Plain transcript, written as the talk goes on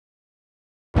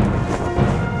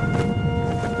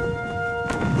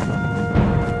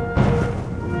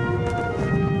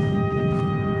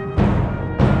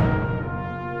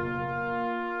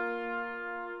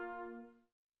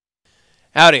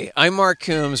Howdy, I'm Mark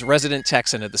Coombs, resident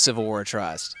Texan at the Civil War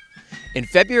Trust. In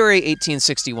February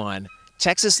 1861,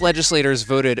 Texas legislators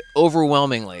voted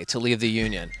overwhelmingly to leave the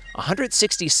Union,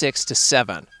 166 to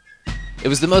 7. It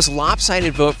was the most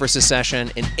lopsided vote for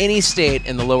secession in any state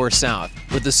in the Lower South,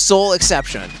 with the sole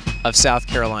exception of South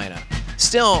Carolina.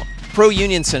 Still,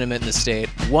 pro-Union sentiment in the state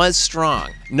was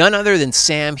strong. None other than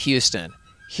Sam Houston,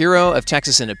 hero of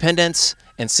Texas independence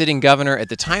and sitting governor at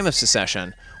the time of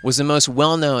secession, was the most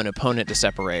well-known opponent to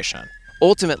separation.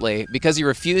 Ultimately, because he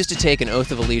refused to take an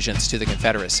oath of allegiance to the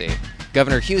Confederacy,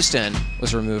 Governor Houston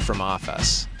was removed from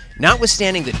office.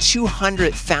 Notwithstanding the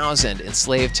 200,000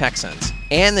 enslaved Texans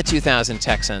and the 2,000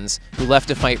 Texans who left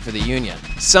to fight for the Union,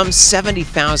 some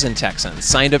 70,000 Texans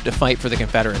signed up to fight for the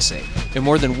Confederacy, and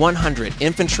more than 100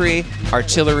 infantry,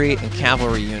 artillery, and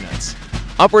cavalry units.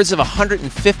 Upwards of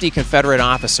 150 Confederate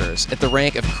officers at the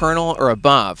rank of colonel or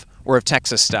above were of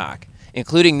Texas stock,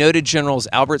 including noted generals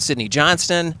Albert Sidney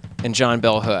Johnston and John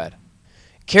Bell Hood.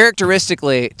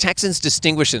 Characteristically, Texans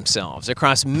distinguished themselves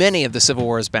across many of the Civil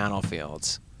War's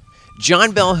battlefields.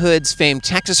 John Bell Hood's famed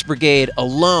Texas Brigade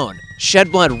alone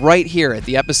shed blood right here at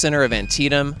the epicenter of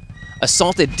Antietam,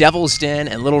 assaulted Devil's Den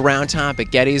and Little Round Top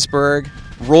at Gettysburg,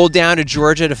 rolled down to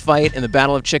Georgia to fight in the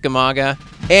Battle of Chickamauga,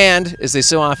 and, as they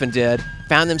so often did,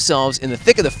 found themselves in the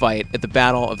thick of the fight at the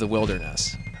Battle of the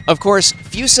Wilderness. Of course,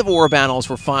 few Civil War battles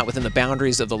were fought within the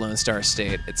boundaries of the Lone Star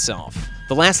State itself.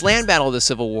 The last land battle of the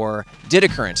Civil War did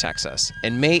occur in Texas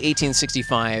in May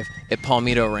 1865 at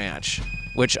Palmito Ranch,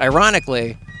 which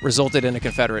ironically resulted in a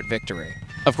Confederate victory.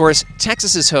 Of course,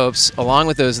 Texas's hopes, along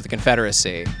with those of the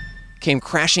Confederacy, came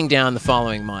crashing down the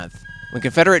following month when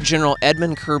Confederate General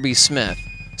Edmund Kirby Smith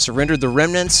surrendered the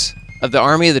remnants of the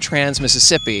Army of the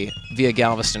Trans-Mississippi via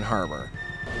Galveston Harbor.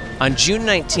 On June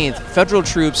 19th, federal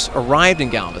troops arrived in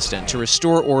Galveston to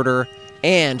restore order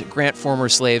and grant former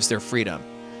slaves their freedom,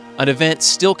 an event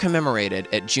still commemorated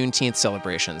at Juneteenth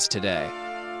celebrations today.